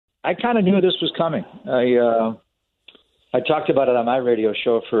I kind of knew this was coming. I talked about it on my radio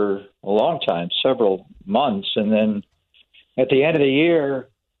show for a long time, several months, and then at the end of the year,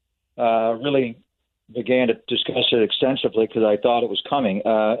 really began to discuss it extensively because I thought it was coming.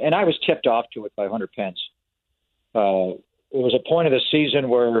 And I was tipped off to it by Hunter Pence. It was a point of the season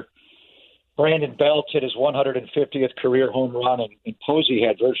where Brandon Belt hit his 150th career home run, and Posey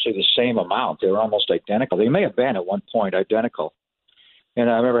had virtually the same amount. They were almost identical. They may have been at one point identical. And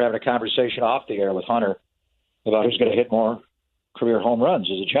I remember having a conversation off the air with Hunter about who's going to hit more career home runs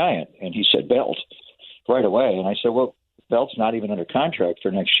as a Giant. And he said Belt right away. And I said, well, Belt's not even under contract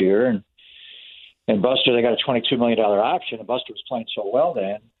for next year. And Buster, they got a $22 million option, and Buster was playing so well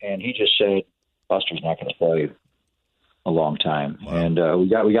then. And he just said, Buster's not going to play a long time. Wow. And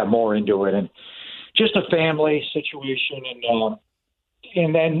we got more into it, and just a family situation,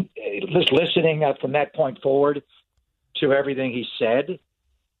 and then just listening from that point forward to everything he said.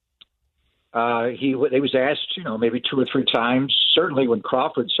 He was asked, maybe 2 or 3 times, certainly when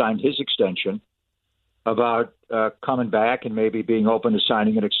Crawford signed his extension, about coming back and maybe being open to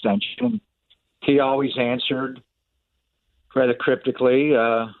signing an extension. He always answered rather cryptically.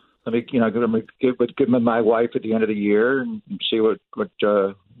 Let me give him my wife at the end of the year and see what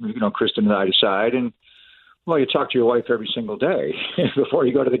Kristen and I decide. And well, you talk to your wife every single day before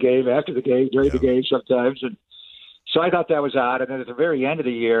you go to the game, after the game, during the game sometimes. And so I thought that was odd. And then at the very end of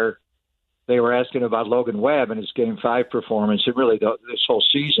the year, they were asking about Logan Webb and his Game 5 performance, and really this whole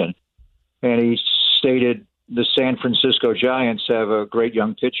season. And he stated the San Francisco Giants have a great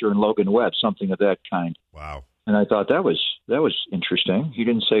young pitcher in Logan Webb, something of that kind. Wow. And I thought that was interesting. He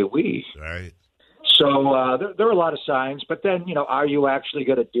didn't say we. Right. So there were a lot of signs. But then, are you actually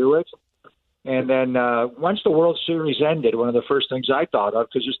going to do it? And then once the World Series ended, one of the first things I thought of,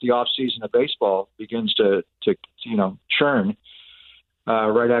 because just the off season of baseball begins to churn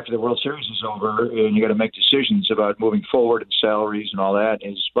right after the World Series is over, and you got to make decisions about moving forward and salaries and all that,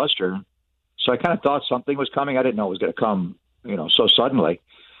 is Buster. So I kind of thought something was coming. I didn't know it was going to come, so suddenly.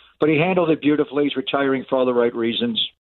 But he handled it beautifully. He's retiring for all the right reasons.